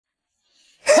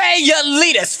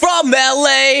elitists from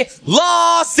LA,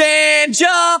 Los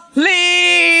Angeles,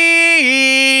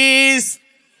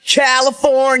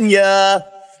 California.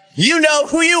 You know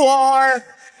who you are.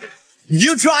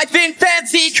 You drive in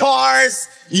fancy cars.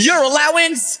 Your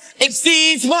allowance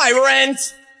exceeds my rent.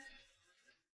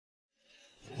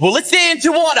 Well, listen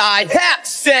to what I have to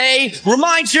say.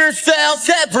 Remind yourselves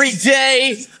every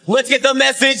day. Let's get the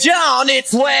message on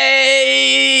its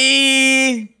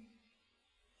way.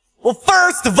 Well,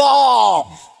 first of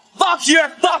all, fuck your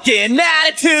fucking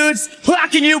attitudes. How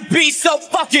can you be so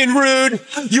fucking rude?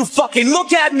 You fucking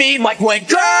look at me like when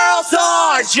girls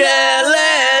are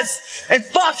jealous. And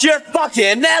fuck your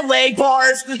fucking LA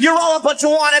bars. You're all a bunch of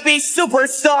wannabe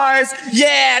superstars.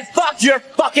 Yeah, and fuck your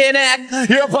fucking act.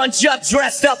 You're a bunch of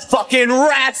dressed up fucking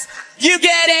rats. You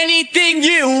get anything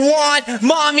you want,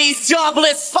 mommy's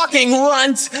jobless fucking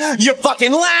runt. You're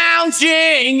fucking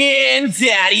lounging in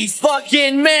daddy's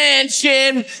fucking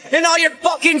mansion. And all your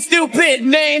fucking stupid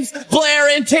names,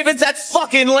 Blair and Tavis, that's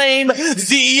fucking lame.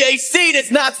 Z-A-C does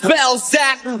not spell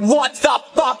Zach. What the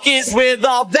fuck is with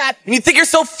all that? And you think you're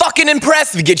so fucking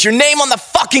impressive? Get your name on the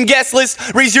fucking guest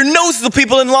list, raise your nose to the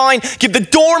people in line, give the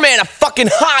doorman a fucking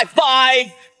high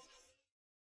five.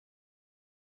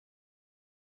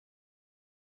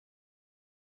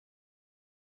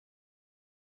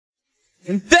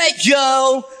 And they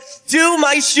go, do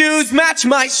my shoes match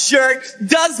my shirt?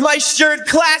 Does my shirt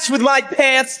clash with my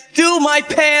pants? Do my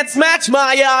pants match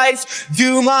my eyes?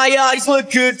 Do my eyes look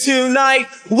good tonight?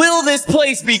 Will this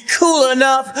place be cool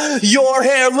enough? Your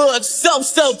hair looks so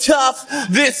tough.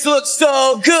 This looks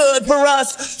so good for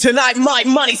us. Tonight my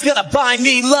money's gonna buy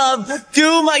me love.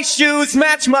 Do my shoes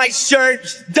match my shirt?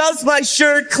 Does my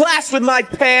shirt clash with my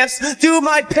pants? Do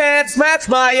my pants match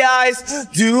my eyes?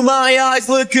 Do my eyes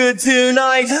look good tonight?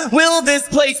 Will this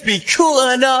place be cool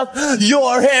enough?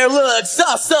 Your hair looks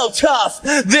so tough.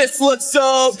 This looks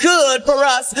so good for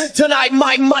us. Tonight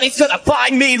my money's gonna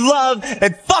buy me love.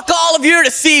 And fuck all of your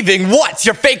deceiving. What's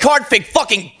your fake heart, fake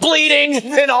fucking bleeding?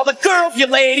 And all the girls you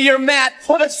lay to your mat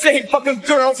are the same fucking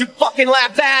girls you fucking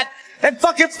laugh at. And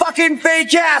fucking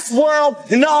fake ass world,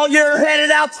 and all your headed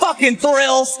out fucking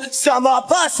thrills. Some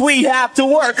of us, we have to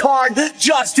work hard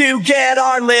just to get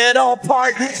our little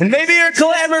part. And maybe your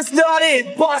glamour's not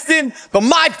in Boston, but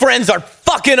my friends are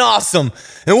fucking awesome.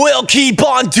 And we'll keep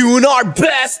on doing our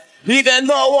best, even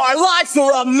though our lives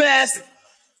are a mess.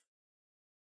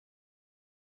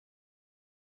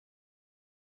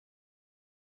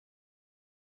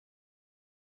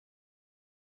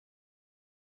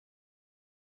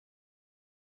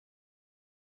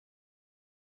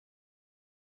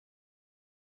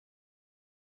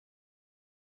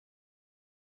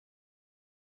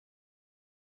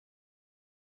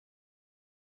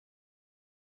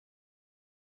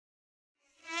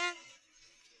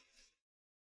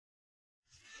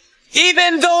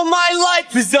 Even though my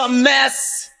life is a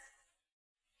mess.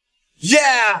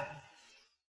 Yeah.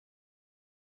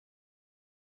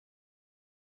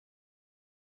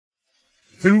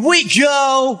 And we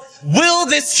go, will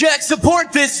this check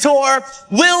support this tour?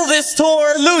 Will this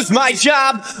tour lose my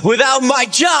job? Without my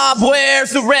job,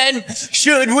 where's the rent?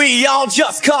 Should we all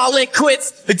just call it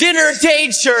quits? The dinner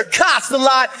date sure costs a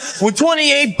lot, when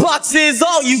 28 bucks is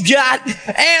all you got,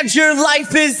 and your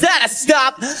life is at a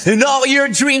stop, and all your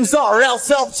dreams are else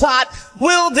self-taught.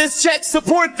 Will this check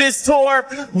support this tour?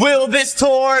 Will this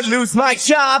tour lose my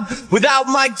job? Without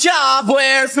my job,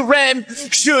 where's the rent?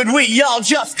 Should we all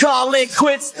just call it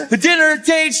quits? The dinner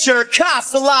date sure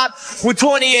costs a lot, when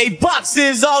 28 bucks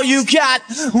is all you got,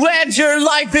 when your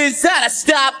life is at a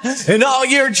stop, and all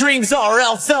your dreams are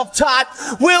else self-taught.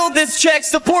 Will this check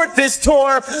support this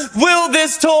tour? Will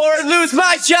this tour lose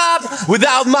my job?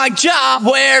 Without my job,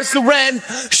 where's the rent?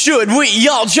 Should we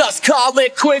all just call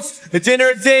it quits? The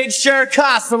dinner date sure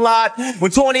costs a lot,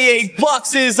 when 28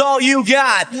 bucks is all you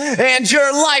got, and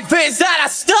your life is at a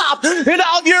stop, and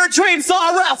all your dreams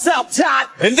are else self-taught.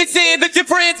 And this is the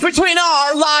difference between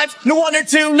our lives. No wonder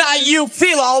tonight you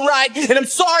feel alright. And I'm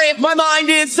sorry if my mind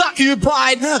is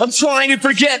occupied. I'm trying to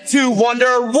forget to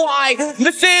wonder why.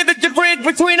 This is the difference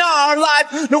between our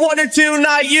lives. No wonder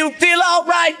tonight you feel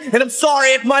alright. And I'm sorry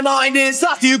if my mind is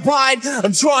occupied.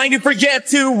 I'm trying to forget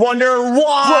to wonder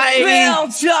why. We're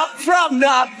built up from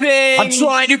nothing. I'm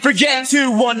trying to forget to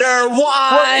wonder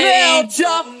why. We're built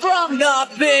up from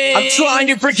nothing. I'm trying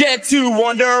to forget to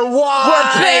wonder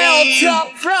why. We're built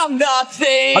up from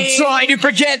nothing. I'm trying to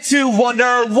forget to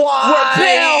wonder why.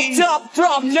 We're built up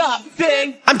from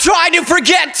nothing. I'm trying to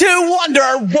forget to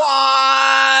wonder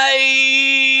why.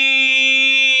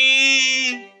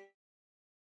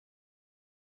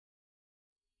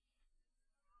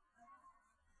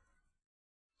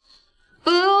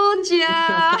 Ooh, you.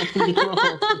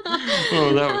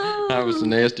 Oh, that was a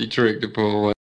nasty trick to pull away.